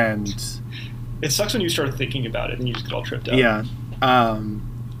 and it sucks when you start thinking about it and you just get all tripped up. Yeah,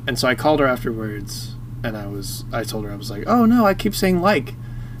 and so I called her afterwards. And I told her, I was like, oh no, I keep saying like.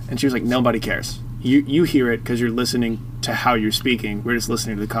 And she was like, nobody cares. You hear it because you're listening to how you're speaking. We're just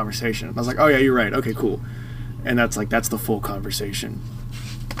listening to the conversation. And I was like, oh yeah, you're right. Okay, cool. And that's the full conversation.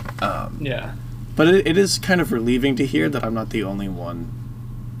 Yeah. But it is kind of relieving to hear that I'm not the only one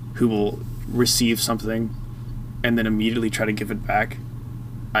who will receive something and then immediately try to give it back.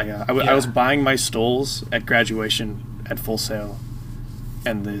 I was buying my stoles at graduation at Full Sail.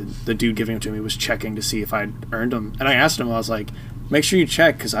 And the dude giving them to me was checking to see if I'd earned them. And I asked him, I was like, make sure you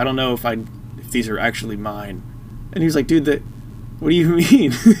check, because I don't know if these are actually mine. And he was like, dude, what do you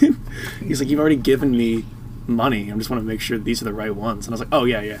mean? He's like, you've already given me money. I just want to make sure these are the right ones. And I was like, oh,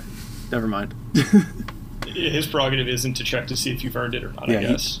 yeah. Never mind. His prerogative isn't to check to see if you've earned it or not, I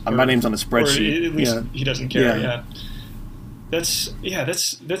guess. My name's on the spreadsheet. Or at least he doesn't care, yeah. That's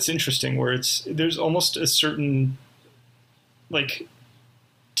interesting, where there's almost a certain, like,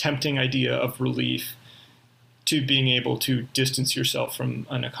 tempting idea of relief to being able to distance yourself from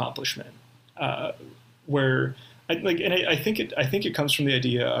an accomplishment, where I think it comes from the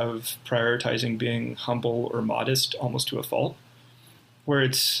idea of prioritizing being humble or modest almost to a fault, where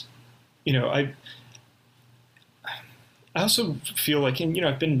it's, I also feel like, and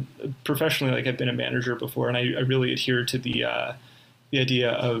I've been professionally, like I've been a manager before, and I really adhere to the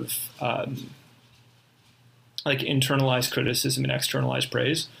idea of like internalized criticism and externalized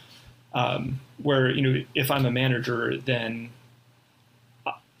praise, where, if I'm a manager, then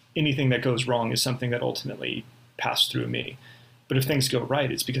anything that goes wrong is something that ultimately passed through me. But if things go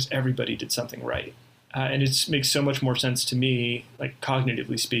right, it's because everybody did something right. And it makes so much more sense to me, like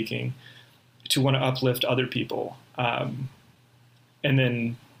cognitively speaking, to want to uplift other people. And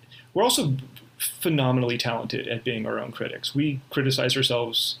then we're also phenomenally talented at being our own critics. We criticize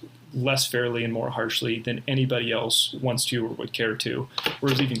ourselves less fairly and more harshly than anybody else wants to or would care to,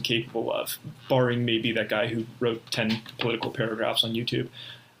 or is even capable of, barring maybe that guy who wrote 10 political paragraphs on YouTube.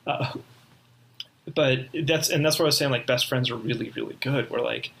 But that's what I was saying, like, best friends are really, really good. Where,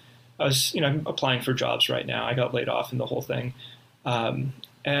 like, I'm applying for jobs right now. I got laid off in the whole thing.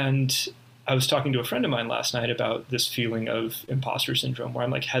 And I was talking to a friend of mine last night about this feeling of imposter syndrome, where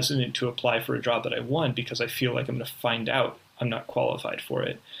I'm like hesitant to apply for a job that I want because I feel like I'm going to find out I'm not qualified for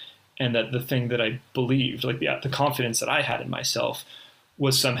it. And that the thing that I believed, like the confidence that I had in myself,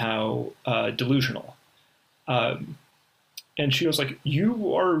 was somehow delusional. And she was like,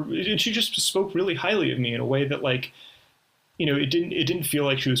 you are, and she just spoke really highly of me in a way that, like, it didn't feel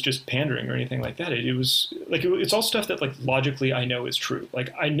like she was just pandering or anything like that. It was like, it's all stuff that, like, logically I know is true.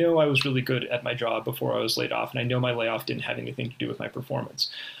 Like, I know I was really good at my job before I was laid off, and I know my layoff didn't have anything to do with my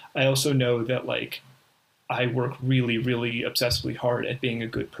performance. I also know that, like, I work really, really obsessively hard at being a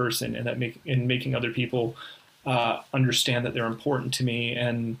good person, and making other people understand that they're important to me,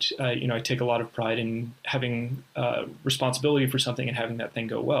 and I take a lot of pride in having responsibility for something and having that thing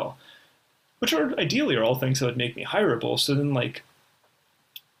go well, which are ideally all things that would make me hireable. So then, like,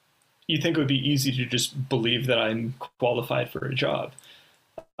 you think it would be easy to just believe that I'm qualified for a job.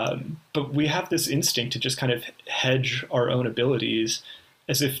 But we have this instinct to just kind of hedge our own abilities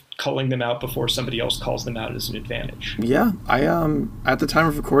as if calling them out before somebody else calls them out is an advantage. Yeah, I at the time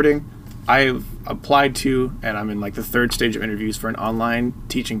of recording, I've applied to, and I'm in like the third stage of interviews for an online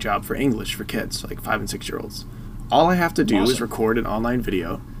teaching job for English for kids, like 5 and 6 year olds. All I have to do is record an online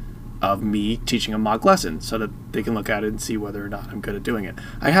video of me teaching a mock lesson so that they can look at it and see whether or not I'm good at doing it.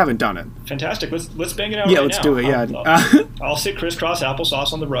 I haven't done it. Fantastic. Let's bang it out. Yeah, right let's now. do it. Yeah, I'll sit crisscross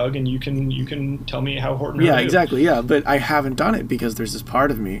applesauce on the rug, and you can tell me how Horton. Yeah, exactly. Yeah, but I haven't done it because there's this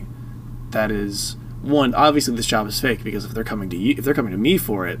part of me that is, one, obviously this job is fake, because if they're coming to me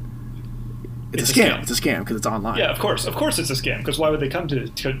for it, it's a scam. It's a scam because it's online. Yeah, of course it's a scam, because why would they come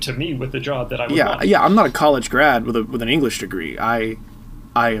to me with the job that I would want? Yeah, I'm not a college grad with an English degree.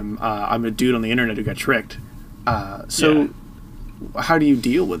 I'm a dude on the internet who got tricked. So how do you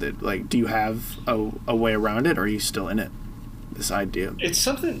deal with it? Like, do you have a way around it, or are you still in it? This idea. It's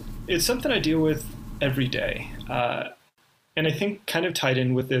something I deal with every day. And I think kind of tied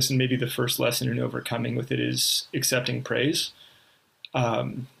in with this, and maybe the first lesson in overcoming with it, is accepting praise,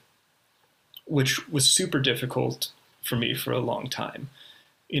 which was super difficult for me for a long time.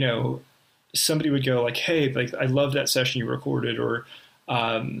 Somebody would go like, "Hey, like, I love that session you recorded," or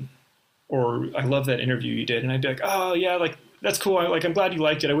 "I love that interview you did," and I'd be like, "Oh yeah, like, that's cool. I'm glad you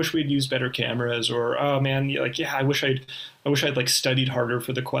liked it. I wish we'd used better cameras," or "Oh man, like, yeah, I wish I'd like studied harder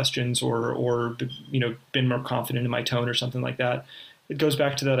for the questions, or been more confident in my tone," or something like that. It goes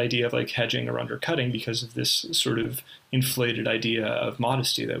back to that idea of like hedging or undercutting because of this sort of inflated idea of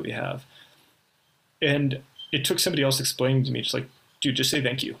modesty that we have. And it took somebody else explaining to me, just like, "Dude, just say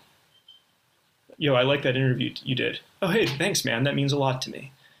thank you. Yo, I like that interview you did. Oh, hey, thanks, man. That means a lot to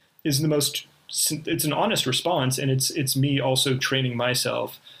me." It's an honest response, and it's me also training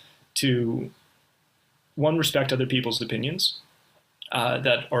myself to, one, respect other people's opinions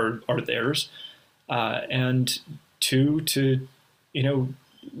that are theirs, and two, to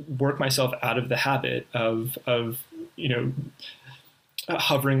work myself out of the habit of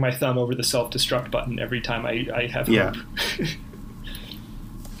hovering my thumb over the self-destruct button every time I have hope.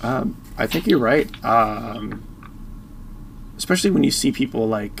 I think you're right. Especially when you see people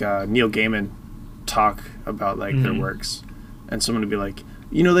like Neil Gaiman talk about like their works, and someone would be like,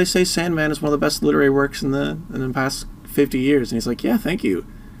 they say Sandman is one of the best literary works in the past 50 years, and he's like, yeah, thank you.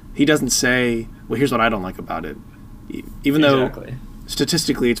 He doesn't say, well, here's what I don't like about it, even though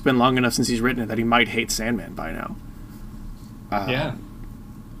statistically it's been long enough since he's written it that he might hate Sandman by now.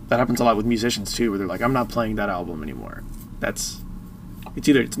 That happens a lot with musicians too, where they're like, I'm not playing that album anymore. It's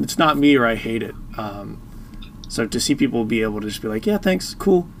not me or I hate it. So to see people be able to just be like, yeah, thanks,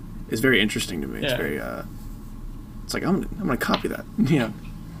 cool, is very interesting to me. It's very, it's like, I'm gonna copy that. Yeah.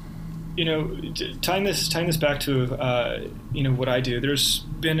 Tying this back to what I do, there's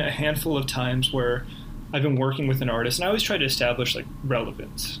been a handful of times where I've been working with an artist, and I always try to establish like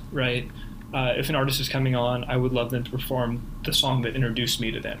relevance, right? If an artist is coming on, I would love them to perform the song that introduced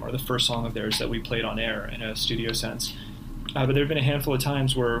me to them, or the first song of theirs that we played on air in a studio sense. But there have been a handful of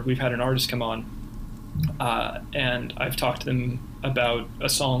times where we've had an artist come on, and I've talked to them about a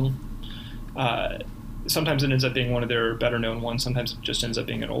song. Sometimes it ends up being one of their better known ones, sometimes it just ends up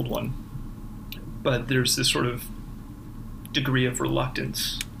being an old one. But there's this sort of degree of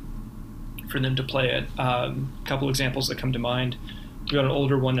reluctance for them to play it. A couple examples that come to mind. We've got an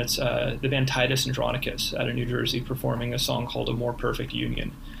older one that's the band Titus Andronicus out of New Jersey performing a song called A More Perfect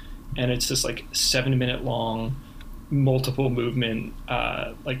Union. And it's this like 7-minute long, multiple movement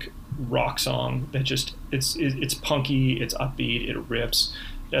like rock song that just it's punky, it's upbeat, it rips.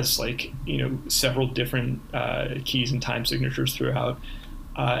 That's like several different keys and time signatures throughout,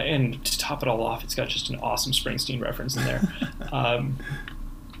 and to top it all off, it's got just an awesome Springsteen reference in there.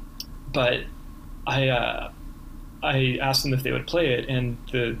 But I asked them if they would play it, and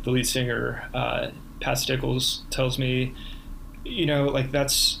the lead singer Pat Stickles tells me, like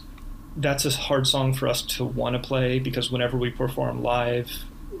that's a hard song for us to want to play, because whenever we perform live,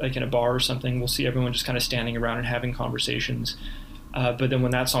 like in a bar or something, we'll see everyone just kind of standing around and having conversations. But then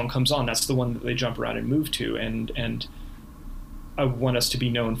when that song comes on, that's the one that they jump around and move to, and I want us to be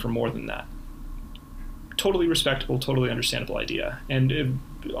known for more than that. Totally respectable, totally understandable idea. And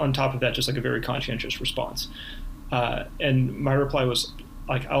on top of that, just like a very conscientious response. And my reply was,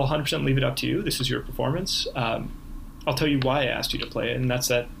 like, I'll 100% leave it up to you. This is your performance. I'll tell you why I asked you to play it, and that's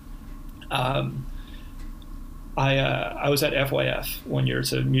that I was at FYF one year.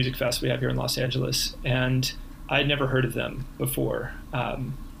 It's a music fest we have here in Los Angeles, and I'd never heard of them before.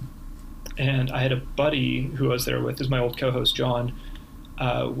 And I had a buddy who I was there with, is my old co-host John.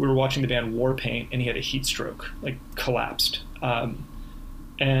 We were watching the band Warpaint, and he had a heat stroke, like collapsed.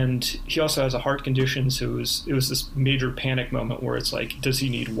 And he also has a heart condition, so it was this major panic moment where it's like, does he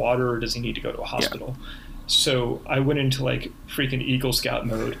need water or does he need to go to a hospital? Yeah. So I went into like freaking Eagle Scout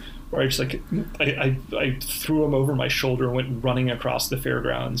mode, where I just like I threw him over my shoulder and went running across the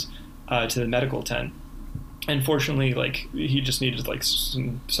fairgrounds to the medical tent. And fortunately, like he just needed like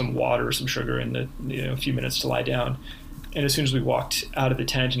some water, some sugar, and a few minutes to lie down. And as soon as we walked out of the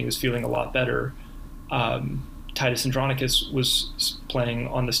tent and he was feeling a lot better, Titus Andronicus was playing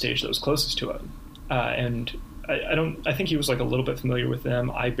on the stage that was closest to him. And I think he was like a little bit familiar with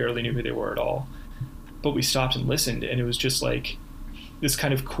them. I barely knew who they were at all. But we stopped and listened, and it was just like this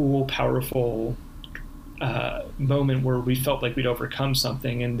kind of cool, powerful moment where we felt like we'd overcome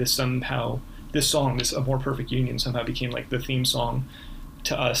something, and this song, A More Perfect Union, somehow became like the theme song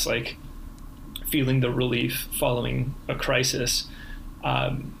to us, like feeling the relief following a crisis,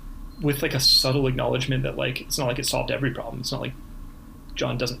 with like a subtle acknowledgement that like it's not like it solved every problem. It's not like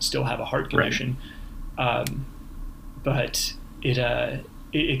John doesn't still have a heart condition, right. But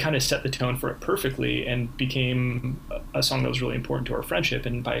it kind of set the tone for it perfectly and became a song that was really important to our friendship,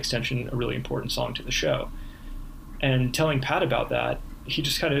 and by extension a really important song to the show. And telling Pat about that, he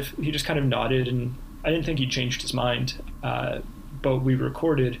just kind of nodded, and I didn't think he changed his mind. But we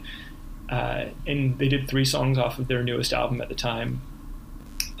recorded, and they did 3 songs off of their newest album at the time,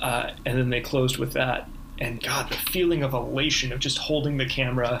 and then they closed with that. And God, the feeling of elation of just holding the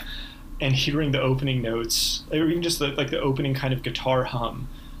camera and hearing the opening notes, or even just the opening kind of guitar hum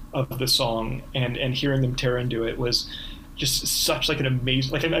of the song, and hearing them tear into it was just such like an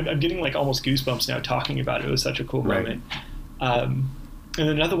amazing, like I'm getting like almost goosebumps now talking about it. It was such a cool moment. And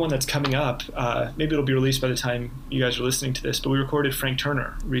another one that's coming up, maybe it'll be released by the time you guys are listening to this, but we recorded Frank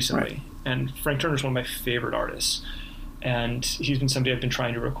Turner recently. Right. And Frank Turner's one of my favorite artists. And he's been somebody I've been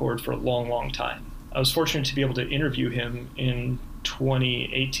trying to record for a long, long time. I was fortunate to be able to interview him in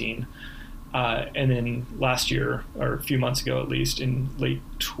 2018. And then last year, or a few months ago at least, in late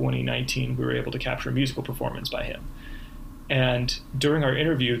 2019, we were able to capture a musical performance by him. And during our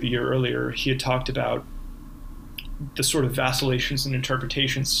interview the year earlier, he had talked about the sort of vacillations and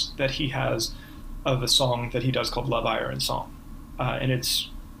interpretations that he has of a song that he does called Love Iron Song. And it's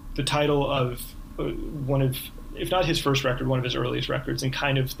the title of one of, if not his first record, one of his earliest records, and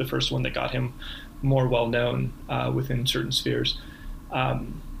kind of the first one that got him more well-known within certain spheres.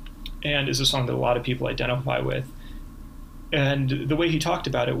 And is a song that a lot of people identify with. And the way he talked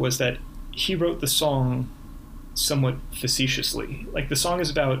about it was that he wrote the song somewhat facetiously. Like, the song is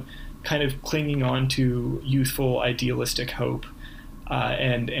about kind of clinging on to youthful, idealistic hope,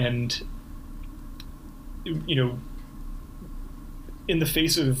 and you know, in the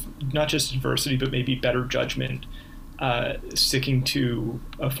face of not just adversity, but maybe better judgment, sticking to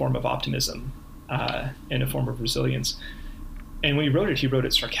a form of optimism and a form of resilience. And when he wrote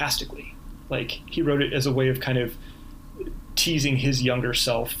it sarcastically. Like, he wrote it as a way of kind of teasing his younger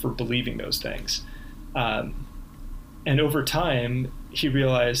self for believing those things. And over time, he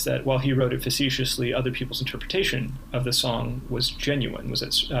realized that while he wrote it facetiously, other people's interpretation of the song was genuine, was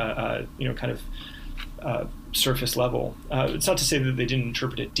at kind of surface level. It's not to say that they didn't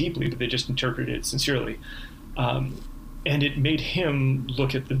interpret it deeply, but they just interpreted it sincerely. And it made him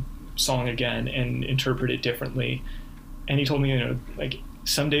look at the song again and interpret it differently. And he told me, like,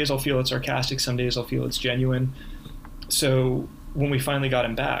 some days I'll feel it's sarcastic, some days I'll feel it's genuine. So when we finally got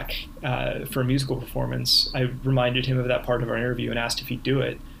him back for a musical performance, I reminded him of that part of our interview and asked if he'd do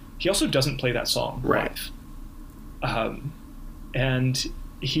it. He also doesn't play that song live. And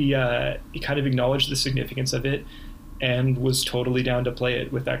he kind of acknowledged the significance of it and was totally down to play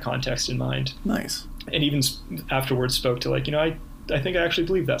it with that context in mind. Nice. And even afterwards spoke to, like, I think I actually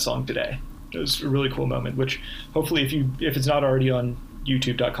believe that song today. It was a really cool moment, which hopefully if it's not already on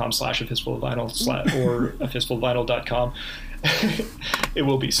youtube.com/afistfulofvinyl or afistfulofvinyl.com, it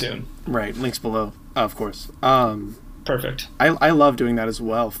will be soon. Right. Links below, of course. Perfect. I love doing that as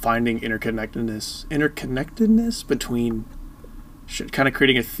well, finding interconnectedness between kind of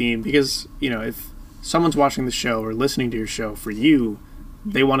creating a theme, because, if someone's watching the show or listening to your show, for you,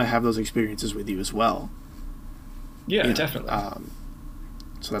 they want to have those experiences with you as well. Yeah, definitely.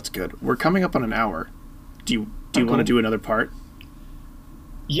 So that's good. We're coming up on an hour. Do you want to do another part?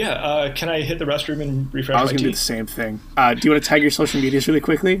 Can I hit the restroom and refresh I was my going to do tea? the same thing. Do you want to tag your social medias really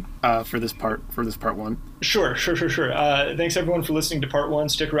quickly for this part one? Sure. Thanks everyone for listening to part 1.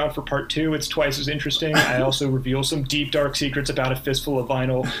 Stick around for part 2. It's twice as interesting. I also reveal some deep, dark secrets about A Fistful of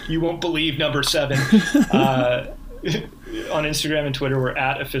Vinyl. You won't believe number 7. On Instagram and Twitter, we're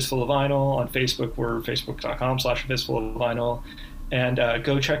at A Fistful of Vinyl. On Facebook, we're facebook.com/A Fistful of Vinyl. And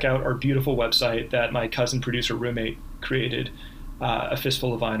go check out our beautiful website that my cousin, producer, roommate created,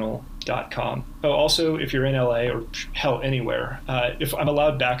 afistfulofvinyl.com. Oh, also, if you're in LA or hell anywhere, if I'm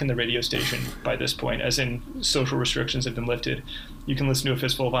allowed back in the radio station by this point, as in social restrictions have been lifted, you can listen to A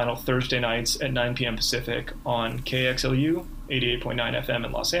Fistful of Vinyl Thursday nights at 9 p.m. Pacific on KXLU 88.9 FM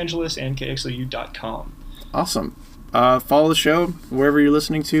in Los Angeles and KXLU.com. Awesome. Follow the show wherever you're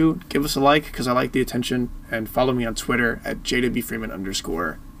listening to. Give us a like because I like the attention, and follow me on Twitter at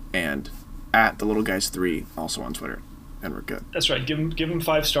JWFreeman_ and at the little guys 3 also on Twitter. And we're good. That's right. Give him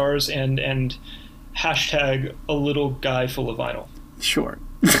 5 stars and hashtag a little guy full of vinyl. Sure.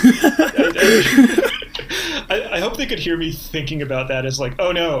 I hope they could hear me thinking about that as like,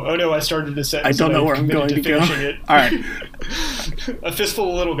 oh no, I started a sentence. I don't know where I'm going to go. It. All right. A fistful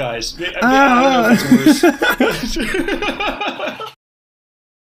of little guys. I don't know if that's worse.